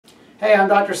Hey, I'm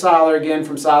Dr. Seiler again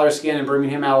from Seiler Skin in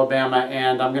Birmingham, Alabama,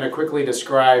 and I'm going to quickly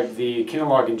describe the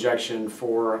Kenalog injection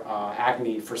for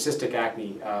acne, for cystic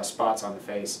acne spots on the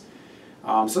face.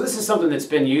 So this is something that's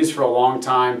been used for a long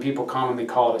time. People commonly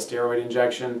call it a steroid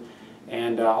injection,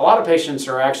 and a lot of patients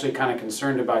are actually kind of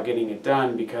concerned about getting it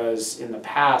done because in the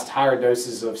past, higher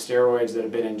doses of steroids that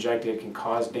have been injected can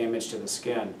cause damage to the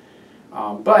skin.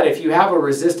 But if you have a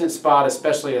resistant spot,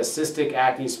 especially a cystic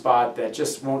acne spot that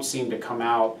just won't seem to come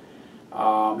out,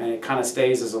 and it kind of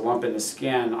stays as a lump in the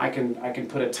skin, I can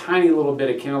put a tiny little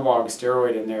bit of Kenalog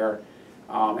steroid in there,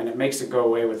 and it makes it go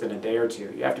away within a day or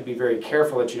two. You have to be very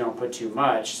careful that you don't put too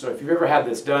much. So if you've ever had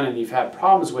this done and you've had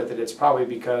problems with it, it's probably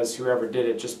because whoever did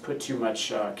it just put too much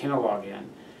Kenalog in,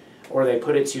 or they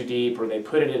put it too deep, or they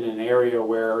put it in an area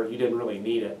where you didn't really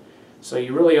need it. So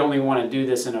you really only want to do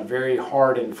this in a very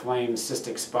hard, inflamed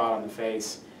cystic spot on the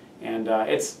face. And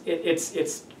it's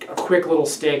a quick little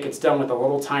stick. It's done with a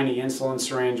little tiny insulin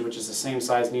syringe, which is the same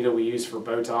size needle we use for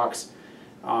Botox.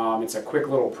 It's a quick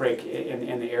little prick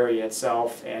in the area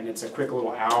itself, and it's a quick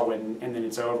little ow, and then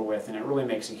it's over with, and it really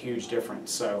makes a huge difference.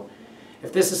 So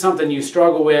if this is something you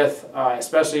struggle with,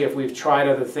 especially if we've tried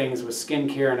other things with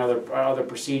skincare and other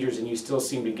procedures and you still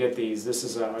seem to get these, this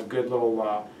is a good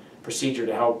little procedure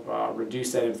to help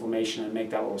reduce that inflammation and make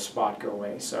that little spot go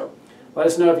away. So let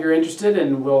us know if you're interested,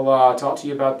 and we'll talk to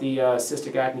you about the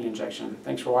cystic acne injection.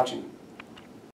 Thanks for watching.